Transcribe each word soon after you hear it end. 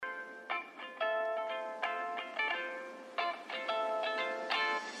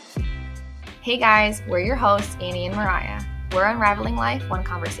Hey guys, we're your hosts, Annie and Mariah. We're unraveling life one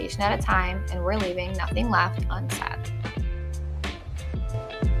conversation at a time, and we're leaving nothing left unsaid.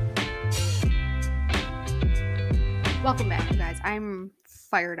 Welcome back, you guys. I'm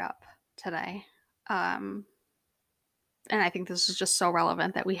fired up today. And I think this is just so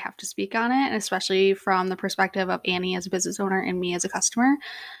relevant that we have to speak on it, and especially from the perspective of Annie as a business owner and me as a customer.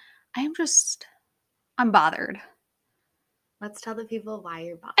 I'm bothered. Let's tell the people why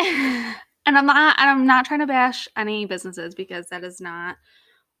you're bothered. And I'm not trying to bash any businesses because that is not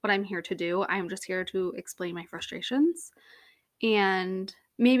what I'm here to do. I'm just here to explain my frustrations. And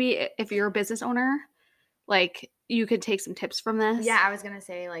maybe if you're a business owner, like you could take some tips from this. Yeah, I was going to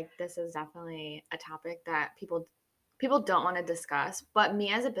say, this is definitely a topic that people don't want to discuss. But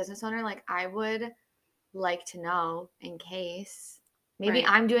me as a business owner, I would like to know in case maybe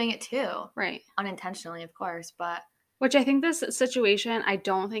I'm doing it too. Right. Unintentionally, of course, but. Which I think this situation, I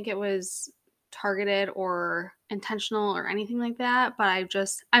don't think it was targeted or intentional or anything like that, but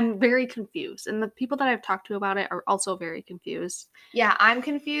I'm very confused. And the people that I've talked to about it are also very confused. Yeah, I'm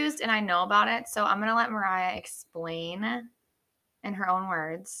confused and I know about it. So I'm going to let Mariah explain in her own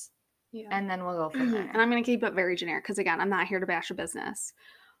words. Yeah. And then we'll go from there. And I'm going to keep it very generic because, again, I'm not here to bash a business.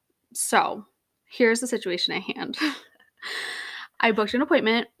 So here's the situation at hand. I booked an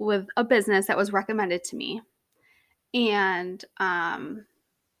appointment with a business that was recommended to me. And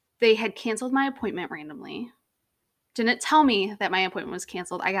they had canceled my appointment randomly. Didn't tell me that my appointment was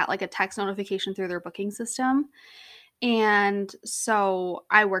canceled. I got a text notification through their booking system. And so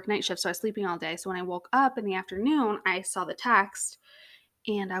I work night shift, so I was sleeping all day. So when I woke up in the afternoon, I saw the text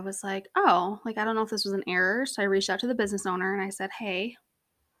and I was like, oh, I don't know if this was an error. So I reached out to the business owner and I said, hey,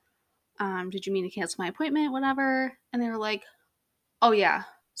 did you mean to cancel my appointment, whatever? And they were like, oh yeah,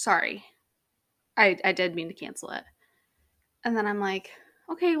 sorry. I did mean to cancel it. And then I'm like,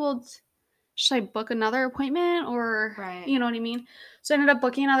 okay, well, should I book another appointment or, You know what I mean? So I ended up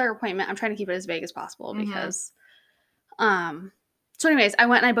booking another appointment. I'm trying to keep it as vague as possible because, so anyways, I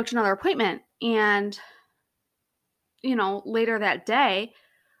went and I booked another appointment and, later that day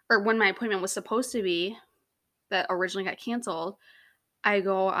or when my appointment was supposed to be that originally got canceled, I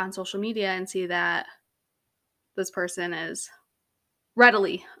go on social media and see that this person is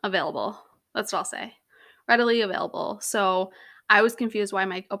readily available. That's what I'll say. Readily available. So I was confused why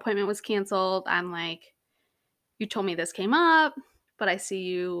my appointment was canceled. I'm like, you told me this came up, but I see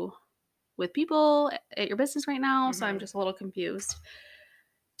you with people at your business right now, so I'm just a little confused.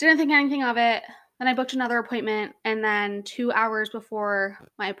 Didn't think anything of it. Then I booked another appointment, and then 2 hours before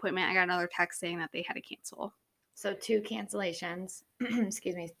my appointment, I got another text saying that they had to cancel. So 2 cancellations.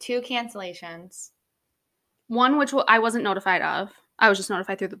 Excuse me. 2 cancellations. One which I wasn't notified of. I was just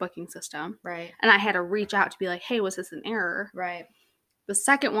notified through the booking system. Right. And I had to reach out to be like, hey, was this an error? Right. The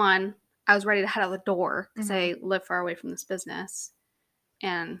second one, I was ready to head out the door because I live far away from this business.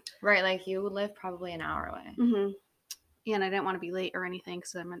 And right, you live probably an hour away. And I didn't want to be late or anything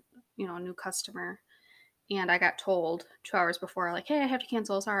because I'm a new customer. And I got told 2 hours before, hey, I have to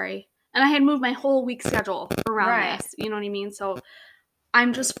cancel, sorry. And I had moved my whole week schedule around this. You know what I mean? So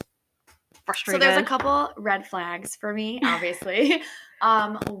I'm just frustrated. So there's a couple red flags for me, obviously.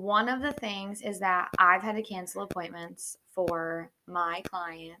 One of the things is that I've had to cancel appointments for my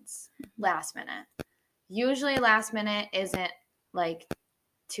clients last minute. Usually last minute isn't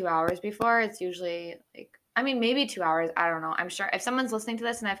 2 hours before. It's usually maybe 2 hours. I don't know. I'm sure if someone's listening to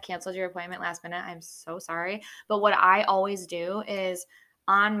this and I've canceled your appointment last minute, I'm so sorry. But what I always do is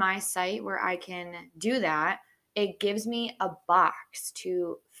on my site where I can do that, it gives me a box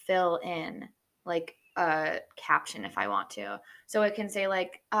to fill in a caption if I want to. So it can say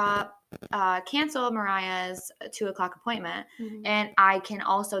cancel Mariah's 2:00 appointment. And I can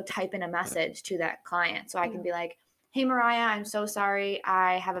also type in a message to that client. So I can be like, hey, Mariah, I'm so sorry.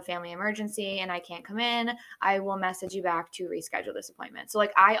 I have a family emergency and I can't come in. I will message you back to reschedule this appointment. So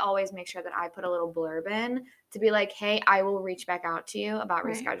I always make sure that I put a little blurb in to be like, hey, I will reach back out to you about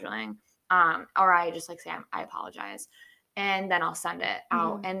rescheduling. Or I just say, I apologize. And then I'll send it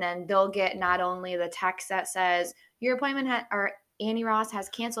out. And then they'll get not only the text that says your appointment or Annie Ross has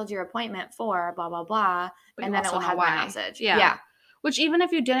canceled your appointment for blah, blah, blah. But and then it will have my message. Yeah. Which even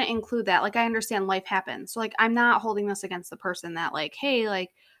if you didn't include that, I understand life happens. So I'm not holding this against the person that hey, I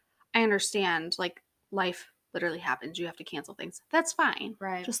understand life literally happens. You have to cancel things. That's fine.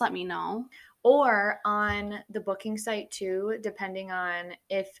 Right. Just let me know. Or on the booking site too, depending on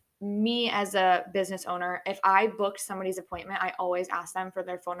if me as a business owner, if I booked somebody's appointment, I always ask them for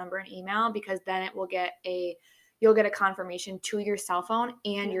their phone number and email because then it will you'll get a confirmation to your cell phone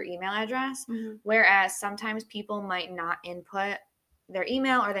and your email address. Whereas sometimes people might not input their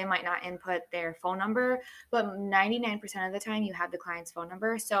email or they might not input their phone number, but 99% of the time you have the client's phone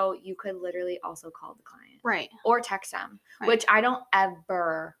number. So you could literally also call the client. Right. Or text them, Right. which I don't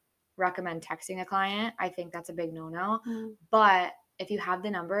ever recommend texting a client. I think that's a big no-no. Mm. But if you have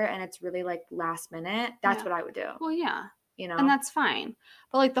the number and it's really like last minute, that's what I would do. Well, yeah. You know? And that's fine.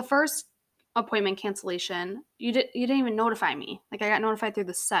 But like the first appointment cancellation, you didn't even notify me. Like I got notified through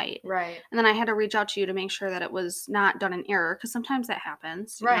the site. Right. And then I had to reach out to you to make sure that it was not done in error, because sometimes that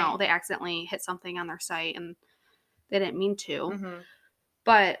happens. You know, they accidentally hit something on their site and they didn't mean to. Mm-hmm.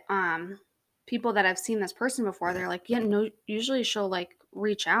 But people that have seen this person before, they're like, yeah, no, usually she'll like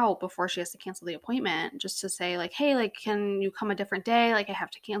reach out before she has to cancel the appointment just to say like, hey, like, can you come a different day? Like I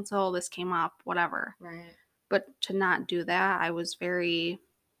have to cancel, this came up, whatever. Right. But to not do that,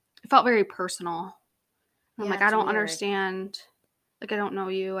 it felt very personal. I'm like, I don't understand. Like, I don't know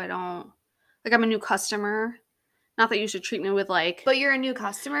you. I'm a new customer. Not that you should treat me with like. But you're a new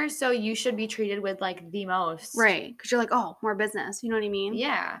customer, so you should be treated with like the most. Right. Because you're like, oh, more business. You know what I mean?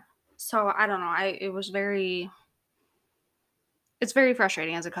 Yeah. So I don't know. It's very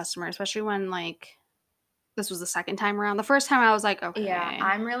frustrating as a customer, especially when like this was the second time around. The first time I was like, okay.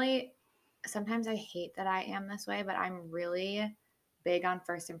 Yeah. Sometimes I hate that I am this way, but I'm really big on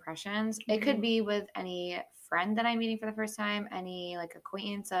first impressions. Mm-hmm. It could be with any friend that I'm meeting for the first time, any like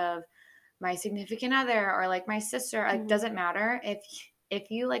acquaintance of my significant other or like my sister. Like, doesn't matter.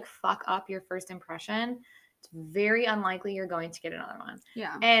 If you like fuck up your first impression, it's very unlikely you're going to get another one.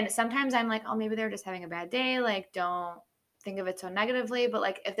 Yeah. And sometimes I'm like, oh, maybe they're just having a bad day. Like, don't think of it so negatively. But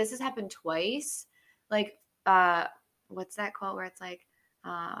like, if this has happened twice, like, what's that quote where it's like,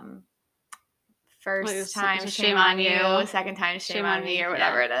 first time, shame on you. Second time, shame on me, or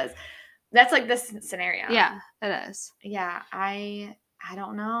whatever it is. That's like this scenario. Yeah, it is. Yeah, I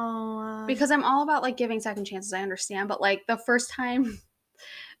don't know. Because I'm all about like giving second chances. I understand, but like the first time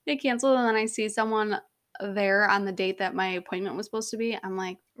they canceled and then I see someone there on the date that my appointment was supposed to be, I'm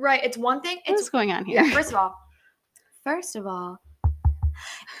like, right. It's one thing. What's going on here? Yeah, first of all,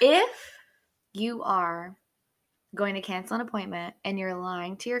 if you are going to cancel an appointment and you're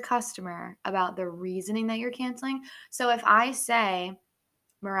lying to your customer about the reasoning that you're canceling. So if I say,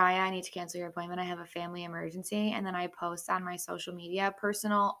 Mariah, I need to cancel your appointment, I have a family emergency, and then I post on my social media,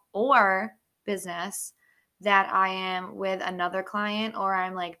 personal or business, that I am with another client or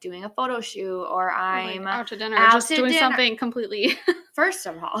I'm like doing a photo shoot or I'm out to dinner, or just doing something completely. First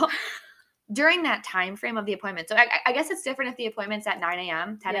of all, during that time frame of the appointment. So I guess it's different if the appointment's at 9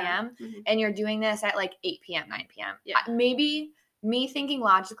 a.m., 10 a.m., and you're doing this at like 8 p.m., 9 p.m. Yeah. Maybe me thinking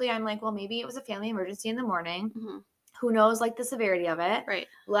logically, I'm like, well, maybe it was a family emergency in the morning. Mm-hmm. Who knows, like, the severity of it. Right.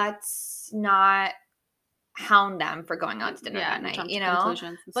 Let's not hound them for going out to dinner that night, you know?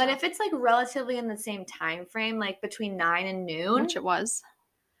 But if it's like relatively in the same time frame, like between 9 and noon. Which it was.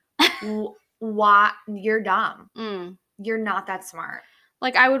 Why? You're dumb. You're not that smart.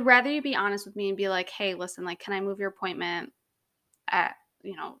 Like, I would rather you be honest with me and be like, hey, listen, like, can I move your appointment at,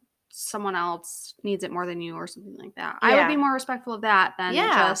 someone else needs it more than you or something like that. Yeah. I would be more respectful of that than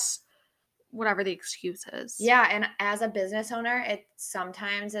just whatever the excuse is. Yeah, and as a business owner, it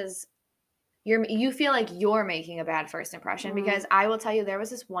sometimes is, you feel like you're making a bad first impression, because I will tell you, there was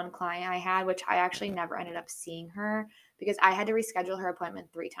this one client I had, which I actually never ended up seeing her because I had to reschedule her appointment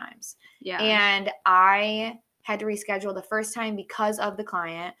 3 times. Yeah. And I had to reschedule the first time because of the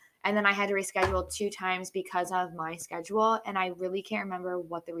client, and then I had to reschedule 2 times because of my schedule, and I really can't remember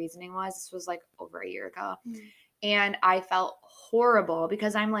what the reasoning was. This was like over a year ago. And I felt horrible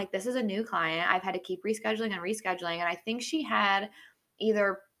because I'm like, this is a new client. I've had to keep rescheduling and rescheduling, and I think she had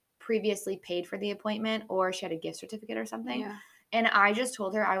either previously paid for the appointment or she had a gift certificate or something. Yeah. And I just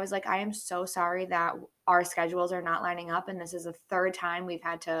told her, I was like, I am so sorry that our schedules are not lining up, and this is the 3rd time we've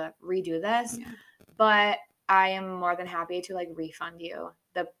had to redo this. Yeah. But I am more than happy to like refund you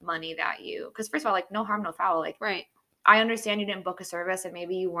the money that because first of all, like, no harm, no foul. Like, right. I understand you didn't book a service and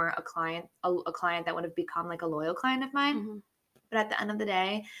maybe you weren't a client that would have become like a loyal client of mine. Mm-hmm. But at the end of the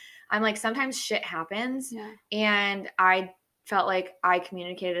day, I'm like, sometimes shit happens. Yeah. And I felt like I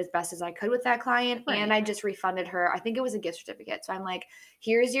communicated as best as I could with that client. Right. And I just refunded her. I think it was a gift certificate. So I'm like,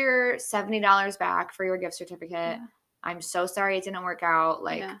 here's your $70 back for your gift certificate. Yeah. I'm so sorry it didn't work out.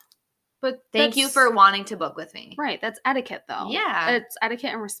 Like, but thank you for wanting to book with me. Right. That's etiquette, though. Yeah. It's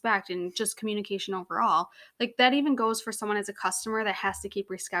etiquette and respect and just communication overall. Like, that even goes for someone as a customer that has to keep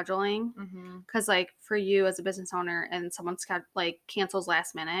rescheduling. Because, like, for you as a business owner and someone cancels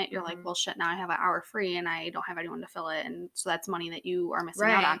last minute, you're like, well, shit, now I have an hour free and I don't have anyone to fill it. And so that's money that you are missing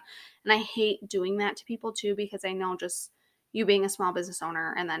out on. And I hate doing that to people, too, because I know just you being a small business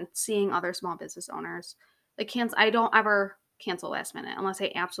owner and then seeing other small business owners. Like, I don't ever cancel last minute unless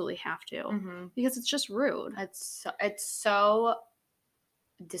I absolutely have to Mm-hmm. because it's just rude. It's so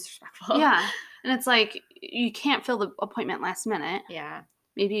disrespectful. Yeah. And it's like you can't fill the appointment last minute. Yeah.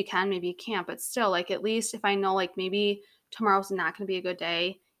 Maybe you can, maybe you can't, but still, like, at least if I know, like, maybe tomorrow's not going to be a good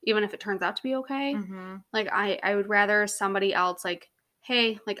day, even if it turns out to be okay, Mm-hmm. like, I would rather somebody else, like,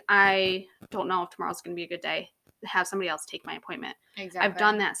 hey, like, I don't know if tomorrow's going to be a good day, have somebody else take my appointment. Exactly. I've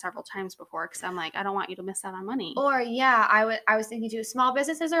done that several times before because I'm like, I don't want you to miss out on money. Or yeah, I was thinking too, small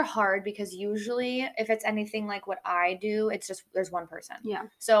businesses are hard because usually if it's anything like what I do, it's just there's one person. Yeah.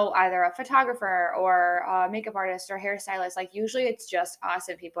 So either a photographer or a makeup artist or hairstylist, like usually it's just us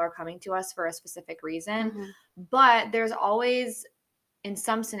and people are coming to us for a specific reason. Mhm. But there's always, in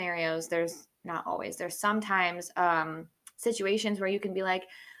some scenarios, there's not always, there's sometimes situations where you can be like,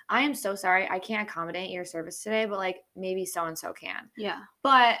 I am so sorry, I can't accommodate your service today, but like maybe so-and-so can. Yeah.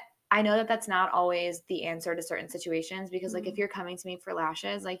 But I know that that's not always the answer to certain situations because like if Mhm. you're coming to me for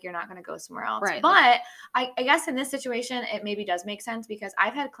lashes, like you're not going to go somewhere else. Right. But I guess in this situation, it maybe does make sense because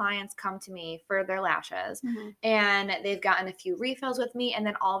I've had clients come to me for their lashes Mhm. and they've gotten a few refills with me. And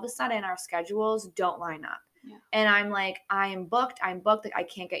then all of a sudden our schedules don't line up. Yeah. And I'm like, I'm booked. Like, I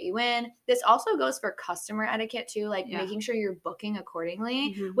can't get you in. This also goes for customer etiquette too, like Yeah. making sure you're booking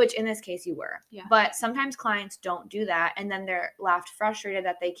accordingly, Mhm. which in this case you were. Yeah. But sometimes clients don't do that. And then they're left frustrated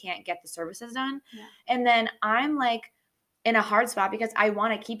that they can't get the services done. Yeah. And then I'm like in a hard spot because I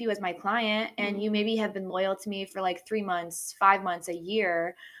want to keep you as my client and you Mhm. maybe have been loyal to me for like 3 months, 5 months, a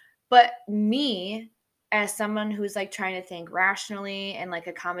year. But me, as someone who's like trying to think rationally and like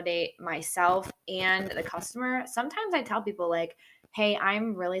accommodate myself and the customer, sometimes I tell people like, hey,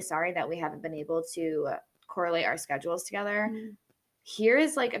 I'm really sorry that we haven't been able to correlate our schedules together. Mhm. Here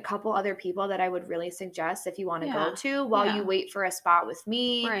is like a couple other people that I would really suggest if you want to Yeah. go to while Yeah. you wait for a spot with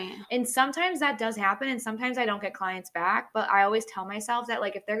me. Right. And sometimes that does happen and sometimes I don't get clients back, but I always tell myself that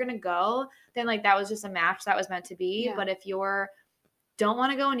like if they're going to go, then like that was just a match that was meant to be. Yeah. But if you're don't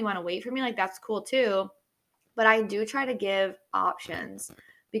want to go and you want to wait for me, like that's cool too. But I do try to give options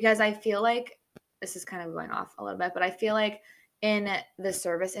because I feel like this is kind of going off a little bit, but I feel like in the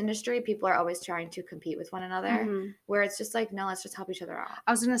service industry, people are always trying to compete with one another, Mhm. where it's just like, no, let's just help each other out.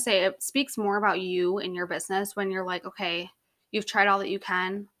 I was going to say, it speaks more about you and your business when you're like, okay, you've tried all that you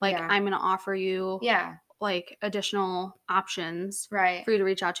can. Like, Yeah. I'm going to offer you Yeah, like additional options right. for you to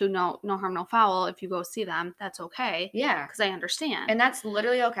reach out to. No harm, no foul. If you go see them, that's okay. Yeah. Because I understand. And that's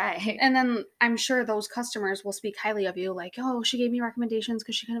literally okay. And then I'm sure those customers will speak highly of you, like, oh, she gave me recommendations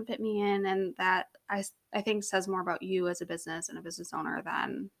because she couldn't fit me in. And that I think says more about you as a business and a business owner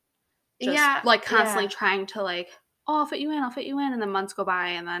than just like constantly trying to like, oh, I'll fit you in. And then months go by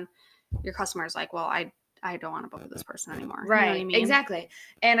and then your customer's like, well, I don't want to book with this person anymore. Right. You know what I mean? Exactly.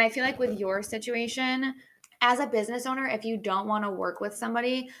 And I feel like with your situation, as a business owner, if you don't want to work with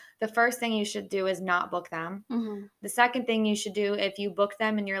somebody, the first thing you should do is not book them. Mm-hmm. The second thing you should do, if you book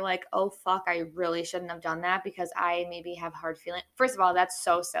them and you're like, oh, fuck, I really shouldn't have done that because I maybe have hard feelings. First of all, that's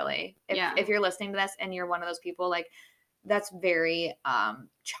so silly. If you're listening to this and you're one of those people, like, that's very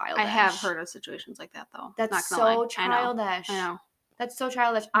childish. I have heard of situations like that, though. That's Not so gonna lie. childish. I know. That's so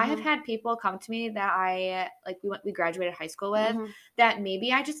childish. I have Mhm. had people come to me that I like we graduated high school with Mhm. that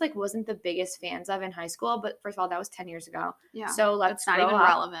maybe I just like wasn't the biggest fans of in high school, but first of all, that was 10 years ago. Yeah. So let's It's not grow even up.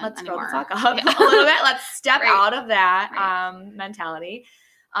 relevant Let's anymore. grow the fuck up Yeah. a little bit. Let's step Right. out of that Right. mentality.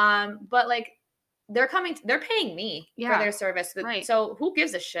 But like they're paying me for Yeah. their service. Right. So who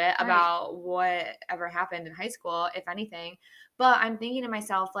gives a shit about whatever happened in high school, if anything? But I'm thinking to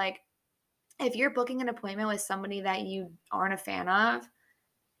myself, like, if you're booking an appointment with somebody that you aren't a fan of,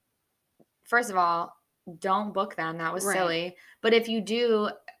 first of all, don't book them. That was Right. silly. But if you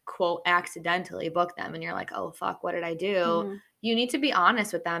do, quote, accidentally book them and you're like, oh, fuck, what did I do? Mhm. You need to be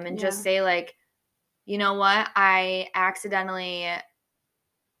honest with them and just Yeah. say, like, you know what? I accidentally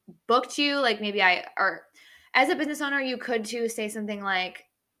booked you. Like, maybe or as a business owner, you could too say something like,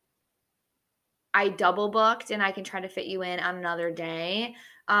 I double booked and I can try to fit you in on another day,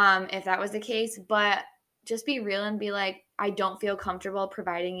 if that was the case. But just be real and be like, I don't feel comfortable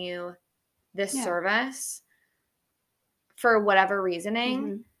providing you this Yeah. service for whatever reasoning.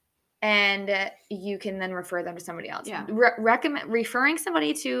 Mhm. And you can then refer them to somebody else. Yeah. Referring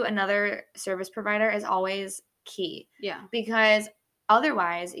somebody to another service provider is always key Yeah. because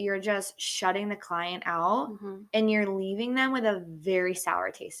otherwise you're just shutting the client out Mhm. and you're leaving them with a very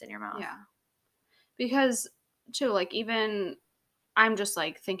sour taste in your mouth. Yeah. Because too, like, even I'm just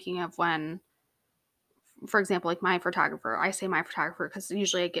like thinking of when, for example, like my photographer, I say my photographer because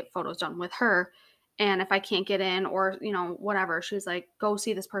usually I get photos done with her. And if I can't get in or, whatever, she's like, go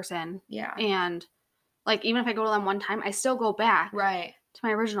see this person. Yeah. And Like, even if I go to them one time, I still go back Right. to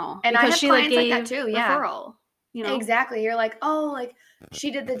my original. And I because have she, like, clients like that gave too, yeah. referral, you know? Exactly. You're like, oh, like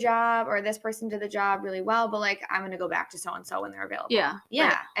she did the job or this person did the job really well, but like I'm gonna go back to so and so when they're available. Yeah. Yeah.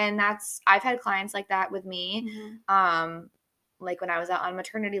 Right. And I've had clients like that with me. Mhm. Like when I was out on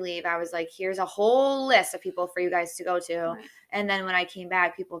maternity leave, I was like, here's a whole list of people for you guys to go to. Right. And then when I came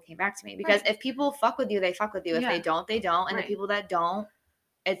back, people came back to me because if people fuck with you, they fuck with you. If Yeah. they don't, they don't. And Right. the people that don't,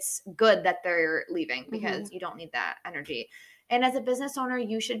 it's good that they're leaving because Mhm. you don't need that energy. And as a business owner,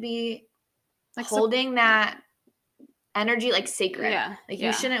 you should be Like, holding that energy like sacred. Yeah. Like Yeah.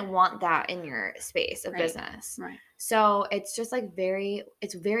 you shouldn't want that in your space of Right. business. Right. So it's just like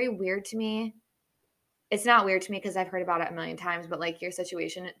it's very weird to me. It's not weird to me because I've heard about it a million times, but like your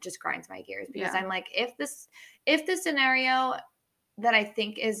situation, it just grinds my gears because Yeah. I'm like, if the scenario that I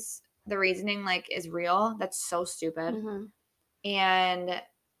think is the reasoning like is real, that's so stupid. Mhm. And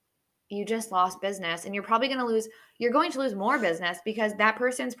you just lost business and you're going to lose more business because that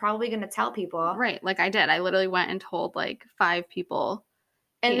person's probably going to tell people. Right. Like I did. I literally went and told like 5 people.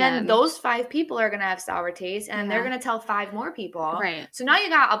 And then those 5 people are going to have sour taste and they're Yeah. going to tell 5 more people. Right. So now you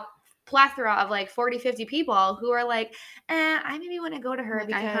got a plethora of like 40, 50 people who are like, I maybe want to go to her Like,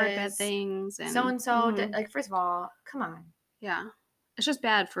 because I heard bad things and so-and-so Mhm. like, first of all, come on. Yeah. It's just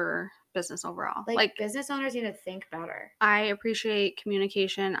bad for business overall. Like business owners need to think better. I appreciate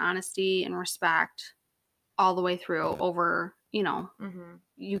communication, honesty, and respect all the way through over, Mm-hmm.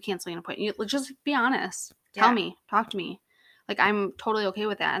 you canceling an appointment. You, just be honest. Tell me. Talk to me. Like, I'm totally okay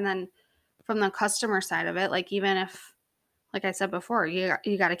with that. And then from the customer side of it, like, even if, like I said before, you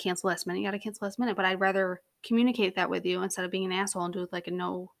got to cancel last minute, you got to cancel last minute. But I'd rather communicate that with you instead of being an asshole and do like a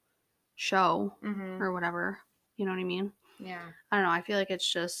no show Mm-hmm. or whatever. You know what I mean? Yeah. I don't know. I feel like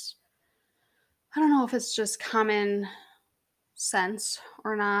it's just, I don't know if it's just common sense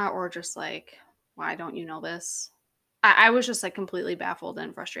or not, or just like, why don't you know this? I was just like completely baffled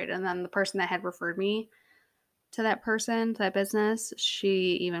and frustrated. And then the person that had referred me to that person, to that business,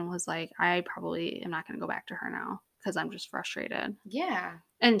 she even was like, I probably am not going to go back to her now because I'm just frustrated. Yeah.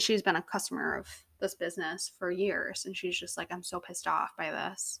 And she's been a customer of this business for years. And she's just like, I'm so pissed off by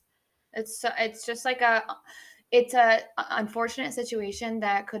this. It's just like it's a unfortunate situation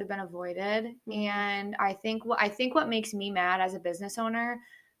that could have been avoided. Mhm. And I think what makes me mad as a business owner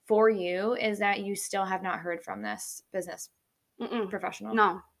for you is that you still have not heard from this business professional.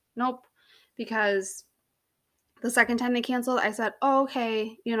 No, nope. Because the second time they canceled, I said, oh,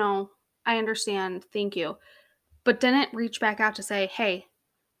 okay, I understand. Thank you. But didn't reach back out to say, hey,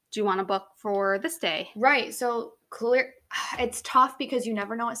 do you want to book for this day? Right. So it's tough because you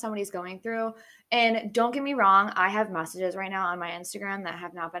never know what somebody's going through. And don't get me wrong, I have messages right now on my Instagram that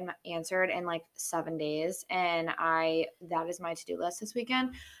have not been answered in like 7 days. And that is my to-do list this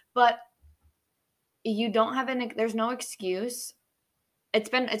weekend. But you don't have there's no excuse. It's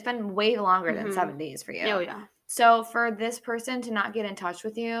been way longer than 7 days for you. Oh, yeah. So for this person to not get in touch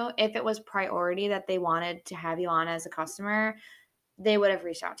with you, if it was priority that they wanted to have you on as a customer, they would have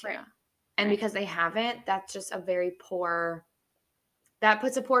reached out to you. And because they haven't, that's just that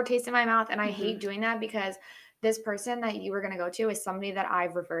puts a poor taste in my mouth. And I hate doing that because this person that you were going to go to is somebody that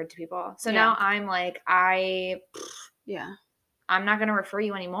I've referred to people. So now I'm like, I'm not going to refer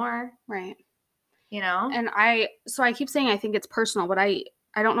you anymore. Right. And I keep saying I think it's personal, but I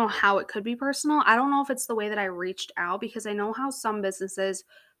don't know how it could be personal. I don't know if it's the way that I reached out, because I know how some businesses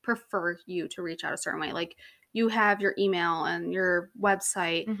prefer you to reach out a certain way. Like, you have your email and your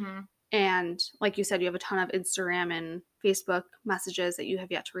website, and like you said, you have a ton of Instagram and Facebook messages that you have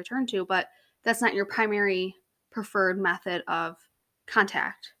yet to return to, but that's not your primary preferred method of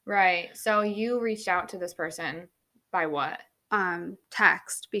contact. Right. So you reached out to this person by what?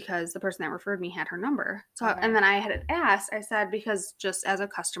 Text, because the person that referred me had her number. So, and then I had asked, I said, because just as a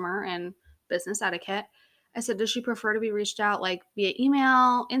customer and business etiquette, I said, does she prefer to be reached out like via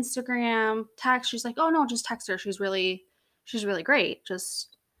email, Instagram, text? She's like, oh no, just text her. She's really great.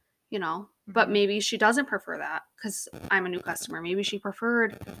 Just, but maybe she doesn't prefer that because I'm a new customer. Maybe she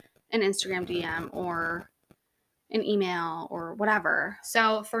preferred an Instagram DM or an email or whatever.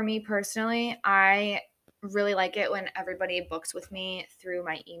 So for me personally, I really like it when everybody books with me through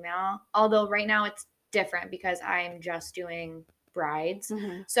my email. Although right now it's different because I'm just doing brides.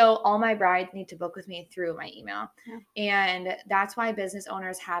 So all my brides need to book with me through my email. And that's why business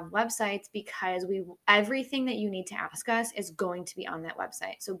owners have websites, because everything that you need to ask us is going to be on that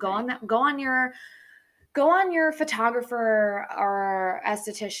website. So go on your photographer or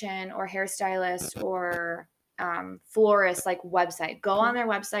esthetician or hairstylist or florist like website. Go on their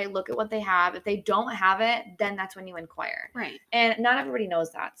website, look at what they have. If they don't have it, then that's when you inquire. Right. And not everybody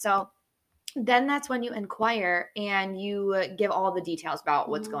knows that. So then that's when you inquire and you give all the details about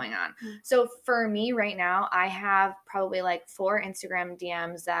what's going on. So for me right now, I have probably like 4 Instagram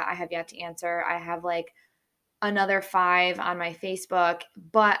DMs that I have yet to answer. I have like another 5 on my Facebook,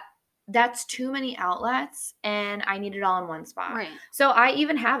 but that's too many outlets and I need it all in one spot. Right. So I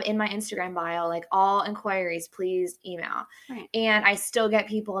even have in my Instagram bio, like, all inquiries, please email. Right. And I still get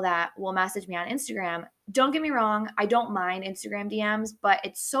people that will message me on Instagram. Don't get me wrong, I don't mind Instagram DMs, but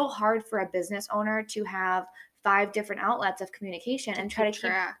it's so hard for a business owner to have 5 different outlets of communication and try to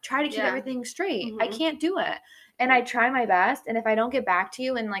keep Yeah. everything straight. I can't do it. And I try my best. And if I don't get back to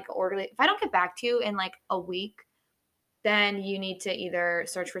you in like if I don't get back to you in like a week, then you need to either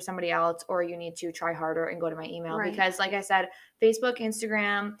search for somebody else or you need to try harder and go to my email. Right. Because like I said, Facebook,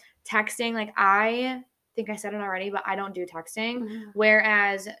 Instagram, texting, like I think I said it already, but I don't do texting.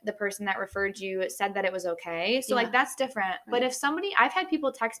 Whereas the person that referred you said that it was okay. So like that's different. But if somebody, I've had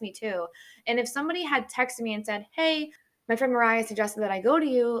people text me too. And if somebody had texted me and said, hey, my friend Mariah suggested that I go to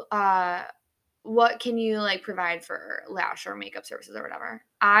you, what can you like provide for lash or makeup services or whatever?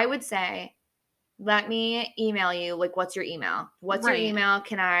 I would say, let me email you. Like, what's your email? What's your email?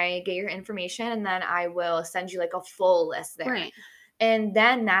 Can I get your information? And then I will send you like a full list there. Right. And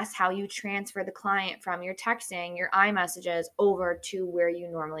then that's how you transfer the client from your texting, your iMessages over to where you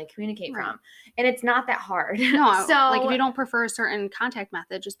normally communicate from. And it's not that hard. No, so like if you don't prefer a certain contact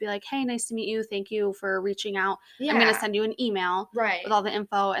method, just be like, hey, nice to meet you. Thank you for reaching out. I'm going to send you an email with all the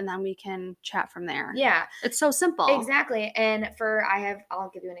info and then we can chat from there. Yeah. It's so simple. Exactly. And I'll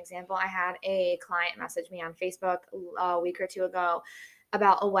give you an example. I had a client message me on Facebook a week or 2 ago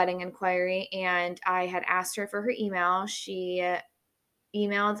about a wedding inquiry. And I had asked her for her email.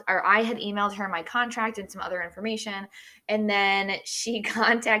 I had emailed her my contract and some other information. And then she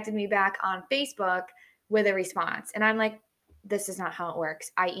contacted me back on Facebook with a response. And I'm like, this is not how it works.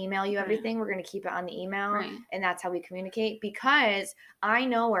 I email you everything. We're going to keep it on the email. And that's how we communicate because I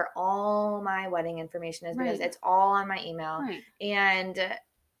know where all my wedding information is because it's all on my email. And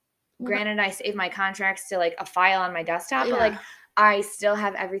granted, I save my contracts to like a file on my desktop, but like I still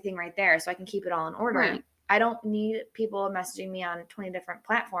have everything right there so I can keep it all in order. I don't need people messaging me on 20 different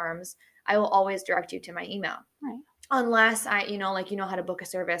platforms. I will always direct you to my email. Unless I, how to book a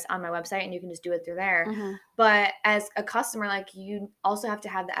service on my website and you can just do it through there. But as a customer, like you also have to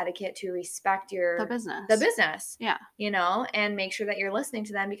have the etiquette to respect the business. Yeah. And make sure that you're listening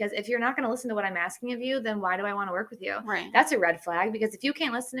to them because if you're not going to listen to what I'm asking of you, then why do I want to work with you? That's a red flag because if you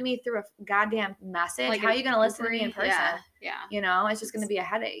can't listen to me through a goddamn message, like how are you going to listen to me in person? Yeah. It's just going to be a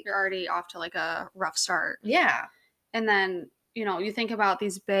headache. You're already off to like a rough start. Yeah. And then, you think about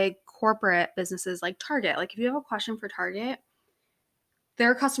these big corporate businesses like Target. Like if you have a question for Target,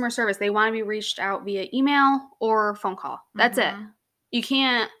 their customer service, they want to be reached out via email or phone call. That's it. You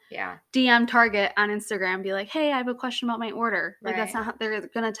can't DM Target on Instagram and be like, hey, I have a question about my order. Like that's not how they're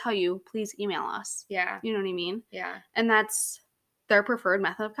going to tell you, please email us. Yeah. You know what I mean? Yeah. And that's their preferred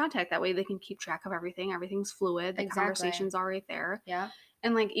method of contact. That way they can keep track of everything. Everything's fluid. The conversation's all right there. Yeah.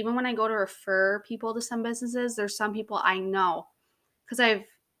 And like even when I go to refer people to some businesses, there's some people I know because I've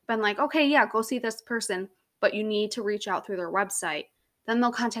been like, okay, yeah, go see this person, but you need to reach out through their website. Then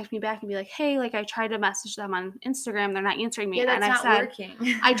they'll contact me back and be like, hey, like I tried to message them on Instagram. They're not answering me. Yeah, that's and not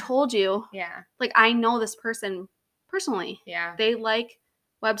working. I told you. Yeah. Like I know this person personally. Yeah. They like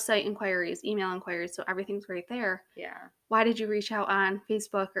website inquiries, email inquiries. So everything's right there. Yeah. Why did you reach out on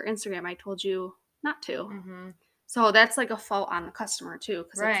Facebook or Instagram? I told you not to. So that's like a fault on the customer too.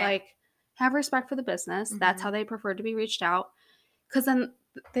 Because it's like, have respect for the business. That's how they prefer to be reached out. Because then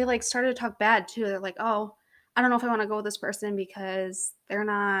they like started to talk bad too. They're like, oh, I don't know if I want to go with this person because they're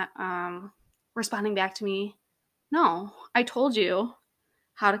not responding back to me. No, I told you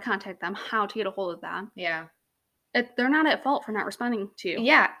how to contact them, how to get a hold of them. Yeah. They're not at fault for not responding to you.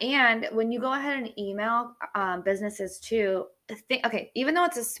 Yeah. And when you go ahead and email businesses too, even though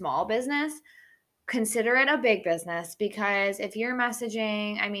it's a small business, consider it a big business because if you're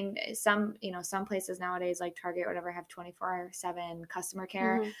messaging, I mean, some places nowadays like Target or whatever have 24/7 customer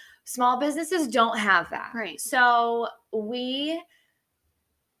care. Small businesses don't have that. Right. So I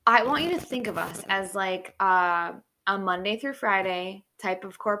want you to think of us as like a Monday through Friday type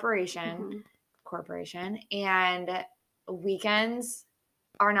of corporation, and weekends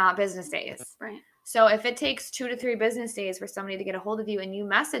are not business days. Right. So if it takes 2 to 3 business days for somebody to get a hold of you and you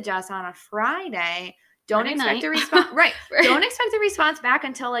message us on a Friday, don't expect a response. Right. Don't expect a response back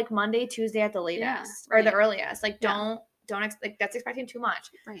until like Monday, Tuesday at the latest or the earliest. Like don't that's expecting too much.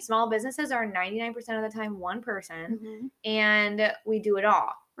 Right. Small businesses are 99% of the time one person and we do it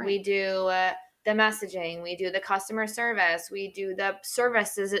all. Right. We do the messaging, we do the customer service, we do the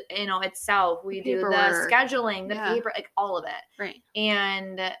services, itself, we do the Paperwork. scheduling, the Yeah. paper, like all of it. Right.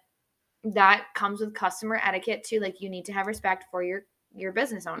 And that comes with customer etiquette too. Like, you need to have respect for your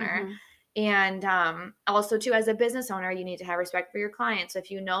business owner. Mhm. And also too, as a business owner, you need to have respect for your clients. So if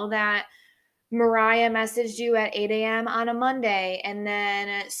you know that Mariah messaged you at 8 a.m. on a Monday, and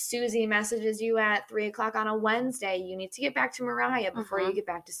then Susie messages you at 3 o'clock on a Wednesday, you need to get back to Mariah before you get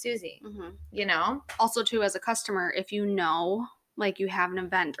back to Susie. Also too, as a customer, if you know, like, you have an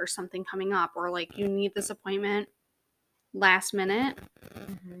event or something coming up, or like you need this appointment last minute,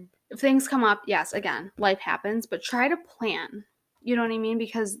 if things come up, yes, again, life happens, but try to plan. You know what I mean?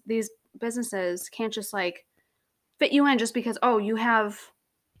 Because these businesses can't just like fit you in just because, oh, you have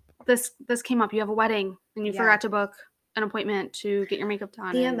this came up, you have a wedding and you forgot to book an appointment to get your makeup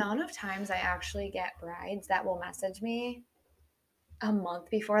done. The amount of times I actually get brides that will message me a month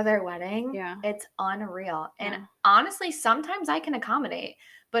before their wedding, it's unreal. And honestly, sometimes I can accommodate,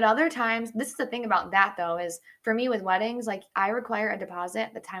 but other times, this is the thing about that though, is for me with weddings, like, I require a deposit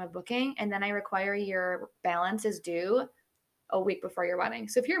at the time of booking, and then I require your balance is due a week before your wedding.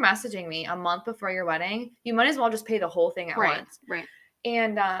 So if you're messaging me a month before your wedding, you might as well just pay the whole thing at once. Right.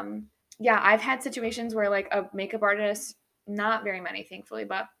 And I've had situations where, like, a makeup artist, not very many, thankfully,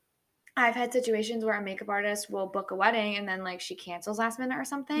 but I've had situations where a makeup artist will book a wedding and then, like, she cancels last minute or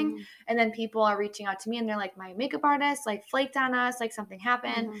something. And then people are reaching out to me and they're like, my makeup artist, like, flaked on us, like, something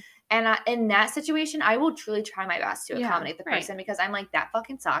happened. And in that situation, I will truly try my best to accommodate the person, because I'm like, that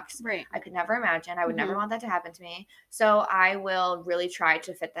fucking sucks. I could never imagine. I would never want that to happen to me. So I will really try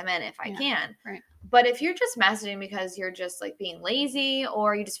to fit them in if I can. But if you're just messaging because you're just, like, being lazy,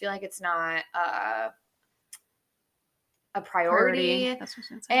 or you just feel like it's not a priority. That's what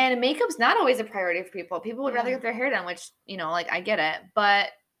I'm saying. And makeup's not always a priority for people. People would rather get their hair done, which, like, I get it. But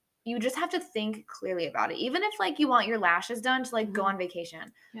you just have to think clearly about it. Even if, like, you want your lashes done to, like, go on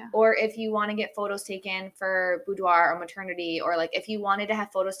vacation. Or if you want to get photos taken for boudoir or maternity, or, like, if you wanted to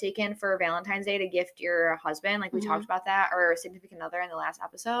have photos taken for Valentine's Day to gift your husband, like we talked about that, or significant other in the last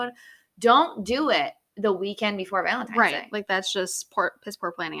episode, don't do it the weekend before Valentine's Day. Like, that's just piss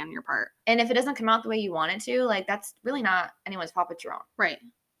poor planning on your part. And if it doesn't come out the way you want it to, like, that's really not anyone's fault but your own. Right.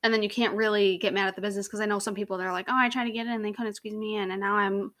 And then you can't really get mad at the business, because I know some people, they're like, oh, I tried to get in and they couldn't squeeze me in, and now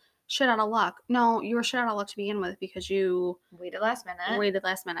I'm shit out of luck. No, you were shit out of luck to begin with, because you waited last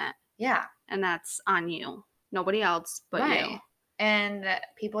minute. Yeah. And that's on you. Nobody else but you. And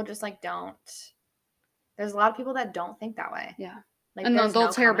people just, like, don't. There's a lot of people that don't think that way. Yeah. Like, and they'll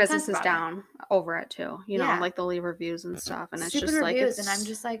tear businesses down over it too. You know, like, they'll leave reviews and stuff, and it's just like, reviews, and I'm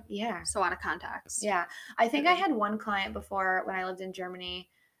just like, so out of context. Yeah. I think I had one client before when I lived in Germany.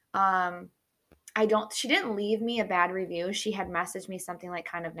 She didn't leave me a bad review. She had messaged me something, like,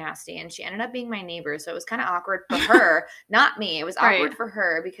 kind of nasty, and she ended up being my neighbor. So it was kind of awkward for her, not me. It was awkward for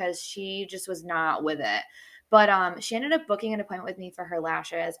her because she just was not with it. But she ended up booking an appointment with me for her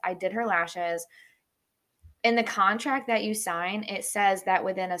lashes. I did her lashes. In the contract that you sign, it says that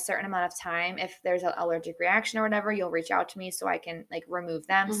within a certain amount of time, if there's an allergic reaction or whatever, you'll reach out to me so I can, like, remove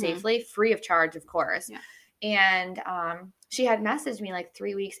them safely, free of charge, of course. Yeah. And she had messaged me, like,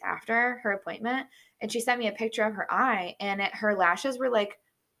 3 weeks after her appointment, and she sent me a picture of her eye, and her lashes were, like,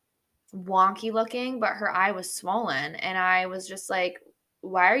 wonky looking, but her eye was swollen. And I was just like,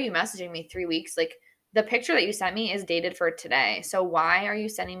 why are you messaging me 3 weeks? Like, the picture that you sent me is dated for today. So why are you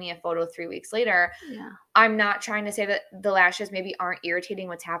sending me a photo 3 weeks later? Yeah. I'm not trying to say that the lashes maybe aren't irritating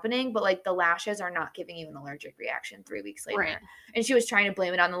what's happening, but, like, the lashes are not giving you an allergic reaction 3 weeks later. Right. And she was trying to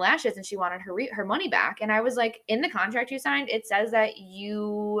blame it on the lashes, and she wanted her money back. And I was like, in the contract you signed, it says that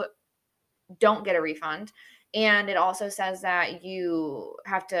you don't get a refund. And it also says that you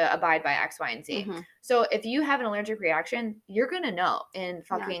have to abide by X, Y, and Z. So if you have an allergic reaction, you're going to know in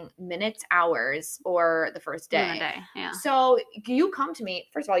fucking minutes, hours, or the first day. Yeah. So you come to me.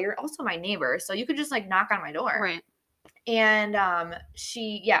 First of all, you're also my neighbor. So you could just, like, knock on my door. Right. And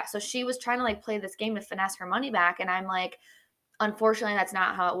so she was trying to, like, play this game to finesse her money back. And I'm like, unfortunately, that's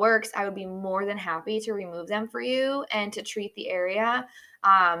not how it works. I would be more than happy to remove them for you and to treat the area.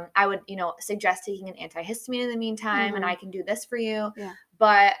 I would, suggest taking an antihistamine in the meantime, and I can do this for you. Yeah.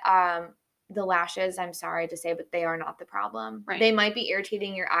 But the lashes, I'm sorry to say, but they are not the problem. Right. They might be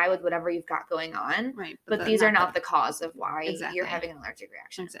irritating your eye with whatever you've got going on. Right. But these are not the cause of why you're having an allergic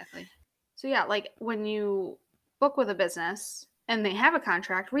reaction. Exactly. So yeah, like, when you book with a business and they have a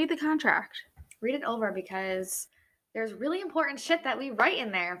contract, read the contract. Read it over, because there's really important shit that we write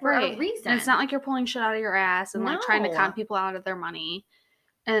in there for a reason. And it's not like you're pulling shit out of your ass and like trying to con people out of their money.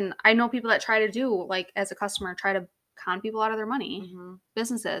 And I know people that try to do, like, as a customer, try to con people out of their money,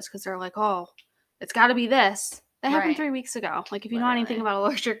 businesses, because they're like, oh, it's got to be this. That happened Right. 3 weeks ago. Like, if you know anything Literally. about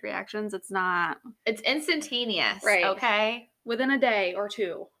allergic reactions, it's not It's instantaneous. Right. Okay. within a day or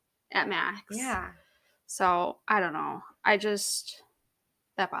two at max. Yeah. So, I don't know.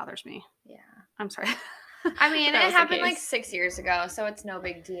 That bothers me. Yeah. I'm sorry. I mean, That it was the happened like case. 6 years ago, so it's no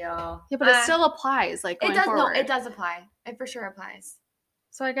big deal. Yeah, but it still applies, like, going it does. forward. No, it does apply. It for sure applies.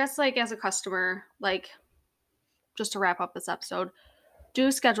 So I guess, like, as a customer, like, just to wrap up this episode,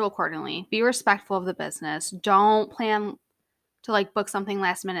 do schedule accordingly. Be respectful of the business. Don't plan to, like, book something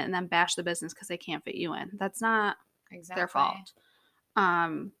last minute and then bash the business because they can't fit you in. That's not Exactly. their fault.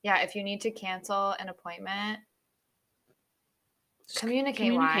 Yeah, if you need to cancel an appointment,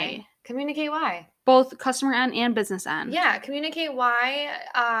 communicate why. Communicate why. Both customer end and business end. Yeah, communicate why.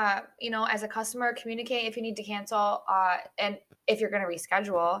 As a customer, communicate if you need to cancel, and if you're going to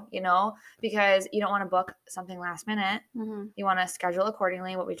reschedule. Because you don't want to book something last minute. Mm-hmm. You want to schedule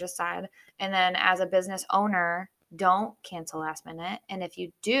accordingly, what we just said. And then as a business owner, don't cancel last minute. And if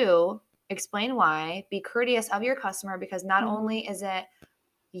you do, explain why. Be courteous of your customer, because not only is it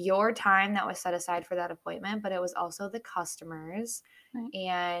your time that was set aside for that appointment, but it was also the customers. Right.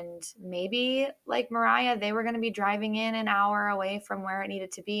 And maybe, like Mariah, they were going to be driving in an hour away from where it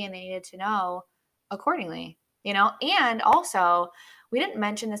needed to be, and they needed to know accordingly, And also, we didn't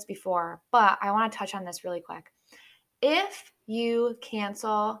mention this before, but I want to touch on this really quick. If you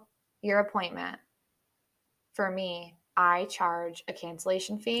cancel your appointment, for me, I charge a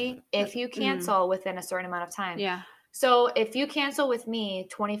cancellation fee if you cancel within a certain amount of time. Yeah. So if you cancel with me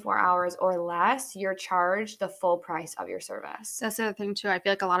 24 hours or less, you're charged the full price of your service. That's the other thing, too. I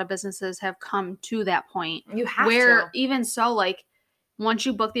feel like a lot of businesses have come to that point. You have where to. Even so, like, once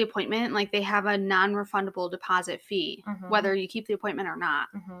you book the appointment, like, they have a non-refundable deposit fee, whether you keep the appointment or not.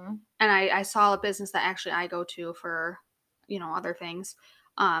 Mm-hmm. And I saw a business that actually I go to for, other things.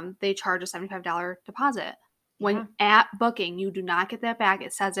 They charge a $75 deposit. When at booking, you do not get that back.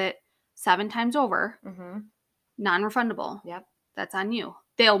 It says it 7 times over. Mm-hmm. Non-refundable. Yep. That's on you.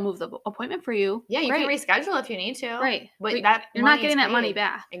 They'll move the appointment for you. Yeah, you can reschedule if you need to. Right. But you're not getting that money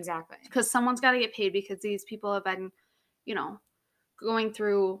back. Exactly. Because someone's got to get paid, because these people have been, going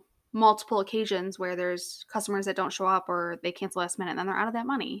through multiple occasions where there's customers that don't show up or they cancel last minute and then they're out of that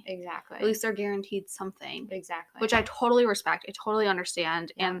money. Exactly. At least they're guaranteed something. Exactly. Which I totally respect. I totally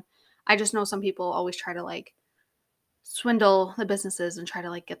understand. Yeah. And I just know some people always try to, like, swindle the businesses and try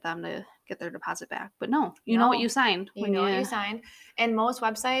to, like, get them to get their deposit back. But no, you know what you signed. You know what you signed. And most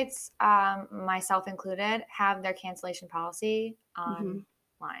websites, myself included, have their cancellation policy online.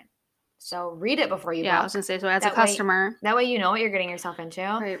 So read it before you book. I was going to say, so as a customer. That way you know what you're getting yourself into.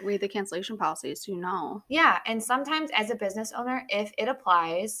 Right, read the cancellation policy so you know. Yeah, and sometimes as a business owner, if it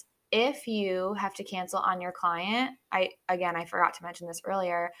applies, if you have to cancel on your client, I forgot to mention this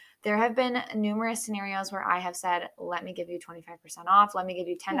earlier, there have been numerous scenarios where I have said, let me give you 25% off, let me give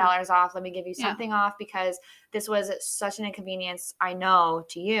you $10 off, let me give you something off, because this was such an inconvenience, I know,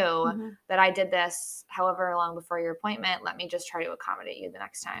 to you, that I did this however long before your appointment. Let me just try to accommodate you the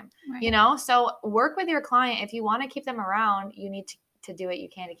next time. Right. So work with your client. If you want to keep them around, you need to do what you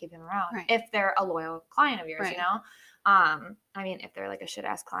can to keep them around. If they're a loyal client of yours, I mean, if they're like a shit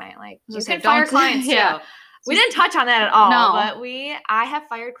ass client, like, you can fire clients too. We didn't touch on that at all. No. But I have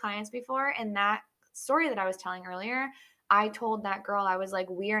fired clients before, and that story that I was telling earlier, I told that girl, I was like,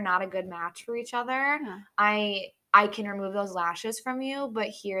 we are not a good match for each other. Yeah. I can remove those lashes from you, but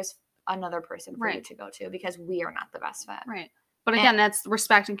here's another person for you to go to, because we are not the best fit. Right. But again, that's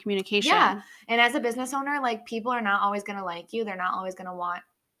respect and communication. Yeah. And as a business owner, like, people are not always going to like you. They're not always going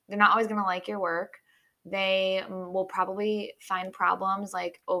to like your work. They will probably find problems,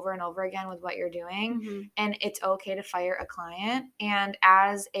 like, over and over again with what you're doing. And it's okay to fire a client. And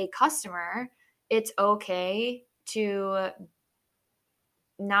as a customer, it's okay to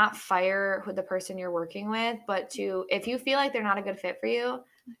not fire the person you're working with, but if you feel like they're not a good fit for you,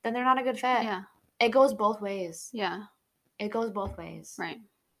 then they're not a good fit. Yeah. It goes both ways. Yeah. It goes both ways. Right.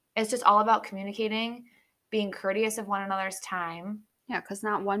 It's just all about communicating, being courteous of one another's time. Yeah, because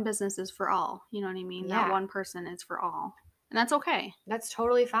not one business is for all. You know what I mean? Yeah. Not one person is for all. And that's okay. That's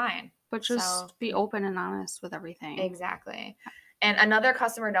totally fine. But just be open and honest with everything. Exactly. And another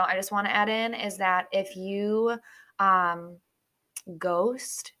customer note I just want to add in is that if you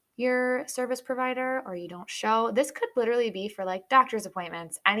ghost your service provider, or you don't show, this could literally be for, like, doctor's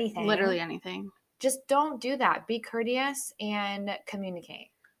appointments, anything. Literally anything. Just don't do that. Be courteous and communicate.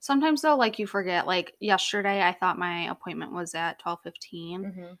 Sometimes, though, like, you forget. Like, yesterday, I thought my appointment was at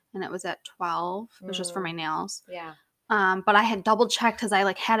 12:15, and it was at 12. It was just for my nails. Yeah. But I had double-checked because I,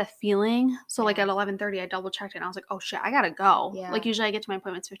 like, had a feeling. So, like, at 11:30, I double-checked it, and I was like, oh, shit, I gotta go. Yeah. Like, usually I get to my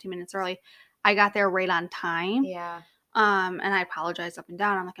appointments 15 minutes early. I got there right on time. Yeah. And I apologized up and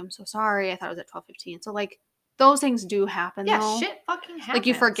down. I'm like, I'm so sorry. I thought it was at 12:15. So like those things do happen Yeah, though. shit fucking happens. Like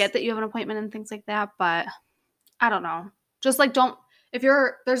you forget that you have an appointment and things like that, but I don't know. Just like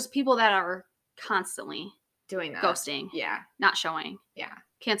there's people that are constantly doing that. ghosting, Yeah. not showing, Yeah.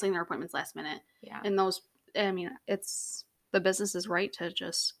 canceling their appointments last minute. Yeah. And those, I mean, it's the business's right to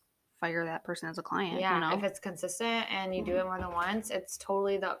just fire that person as a client. Yeah. You know? If it's consistent and you do it more than once, it's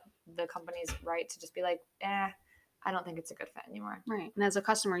totally the company's right to just be like, I don't think it's a good fit anymore. Right. And as a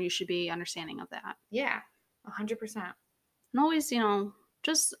customer, you should be understanding of that. Yeah. 100%. And always,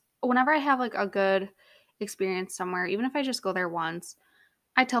 just whenever I have like a good experience somewhere, even if I just go there once,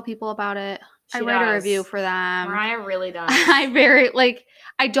 I tell people about it. I write a review for them. Mariah really does.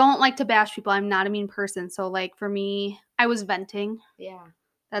 I don't like to bash people. I'm not a mean person. So like for me, I was venting. Yeah.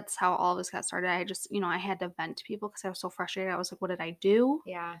 That's how all of this got started. I just, I had to vent to people because I was so frustrated. I was like, what did I do?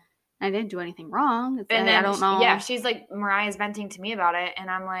 Yeah. I didn't do anything wrong. And then, I don't know. Yeah, she's like, Mariah's venting to me about it.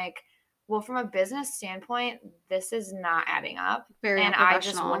 And I'm like, well, from a business standpoint, this is not adding up. Very and I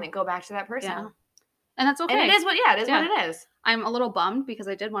just wouldn't go back to that person. Yeah. And that's okay. And it is what it is. I'm a little bummed because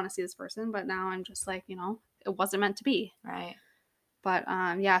I did want to see this person, but now I'm just like, it wasn't meant to be. Right. But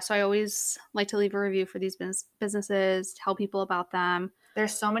so I always like to leave a review for these businesses, tell people about them.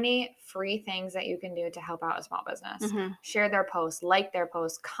 There's so many free things that you can do to help out a small business. Mm-hmm. Share their posts, like their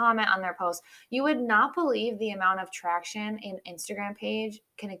posts, comment on their posts. You would not believe the amount of traction an Instagram page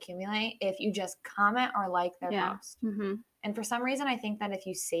can accumulate if you just comment or like their post. Mm-hmm. And for some reason, I think that if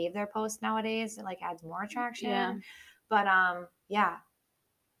you save their post nowadays, it like adds more traction. Yeah. But yeah.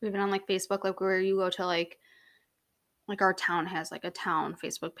 Even on like Facebook, like where you go to like our town has like a town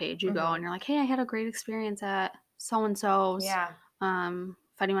Facebook page. You go and you're like, hey, I had a great experience at so-and-so's. Yeah.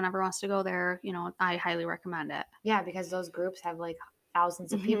 If anyone ever wants to go there, I highly recommend it. Yeah, because those groups have like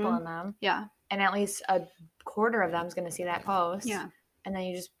thousands of people in them. Yeah. And at least a quarter of them is going to see that post. Yeah. And then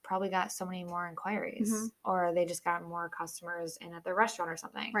you just probably got so many more inquiries, or they just got more customers in at their restaurant or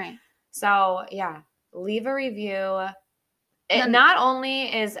something. Right. So yeah, leave a review. It not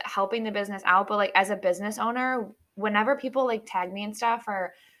only is helping the business out, but like as a business owner, whenever people like tag me and stuff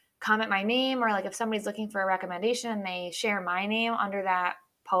or comment my name, or like if somebody's looking for a recommendation and they share my name under that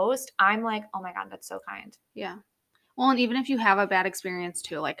post, I'm like, oh my God, that's so kind. Yeah. Well, and even if you have a bad experience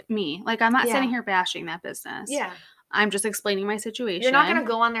too, like me, like I'm not sitting here bashing that business. Yeah. I'm just explaining my situation. You're not going to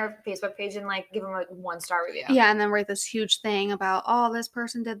go on their Facebook page and like give them a 1-star review. Yeah. And then write this huge thing about, oh, this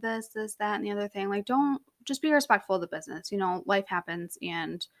person did this, that, and the other thing. Like, don't just be respectful of the business. Life happens,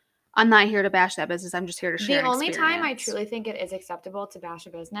 and I'm not here to bash that business. I'm just here to share. The only time I truly think it is acceptable to bash a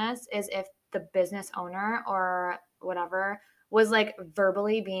business is if the business owner or whatever was like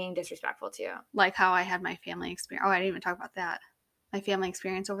verbally being disrespectful to you. Like how I had my family experience. Oh, I didn't even talk about that. My family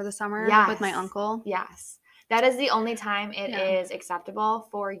experience over the summer with my uncle. Yes. That is the only time it is acceptable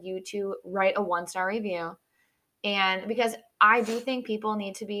for you to write a 1-star review. And because I do think people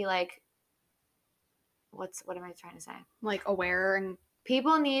need to be like, what am I trying to say? Like aware, and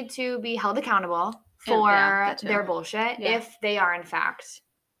people need to be held accountable for their bullshit if they are in fact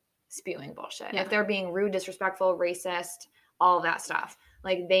spewing bullshit. If they're being rude, disrespectful, racist, all of that stuff.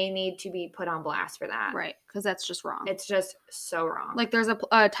 Like they need to be put on blast for that. Right. Because that's just wrong. It's just so wrong. Like there's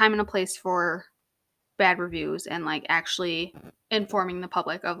a time and a place for bad reviews and like actually informing the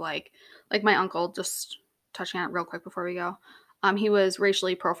public of like my uncle, just touching on it real quick before we go. He was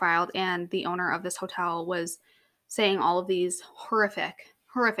racially profiled, and the owner of this hotel was saying all of these horrific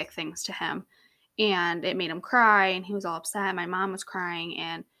things to him, and it made him cry, and he was all upset. My mom was crying,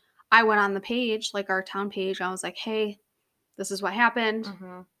 and I went on the page, like our town page. I was like, hey, this is what happened.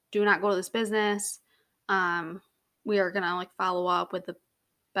 Do not go to this business. We are gonna like follow up with the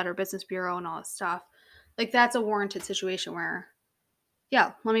Better Business Bureau and all this stuff. Like that's a warranted situation where,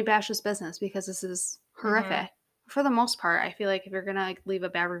 let me bash this business because this is horrific. For the most part, I feel like if you're gonna like leave a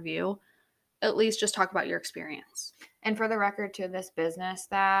bad review, at least just talk about your experience. And for the record, too, this business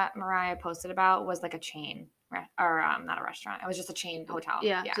that Mariah posted about was like a chain, or not a restaurant. It was just a chain hotel.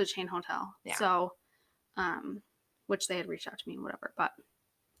 Yeah, it's a chain hotel. Yeah. So, which they had reached out to me, whatever. But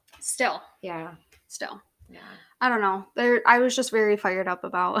still. Yeah. I don't know. I was just very fired up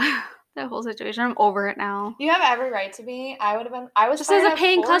about that whole situation. I'm over it now. You have every right to be. I was just as a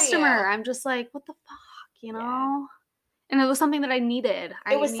paying customer. I'm just like, what the fuck, Yeah. And it was something that I needed.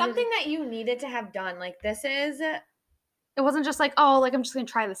 Something that you needed to have done. Like this is. It wasn't just like, oh, like I'm just gonna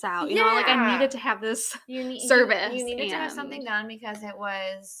try this out. You know, like I needed to have this service. You needed to have something done because it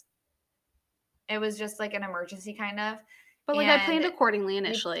was just like an emergency kind of. But like I And planned accordingly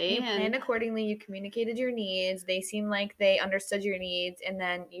initially. You planned accordingly. You communicated your needs. They seemed like they understood your needs, and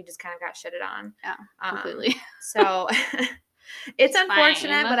then you just kind of got shitted on. Yeah, completely. So it's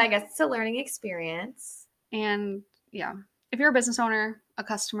unfortunate, fine. but I guess it's a learning experience. And yeah, if you're a business owner, a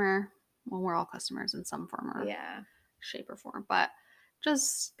customer, well, we're all customers in some form or shape or form, but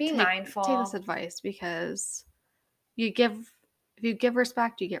just be mindful. Take this advice because if you give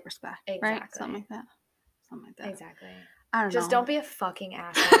respect, you get respect. Exactly. Right? Something like that. Exactly. I don't know. Just don't be a fucking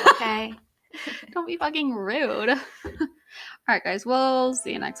asshole, okay? Don't be fucking rude. All right, guys. We'll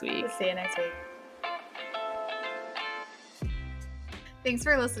see you next week. See you next week. Thanks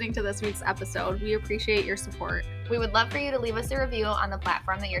for listening to this week's episode. We appreciate your support. We would love for you to leave us a review on the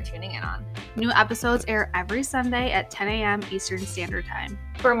platform that you're tuning in on. New episodes air every Sunday at 10 a.m. Eastern Standard Time.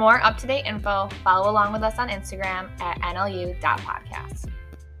 For more up-to-date info, follow along with us on Instagram at nlu.podcast.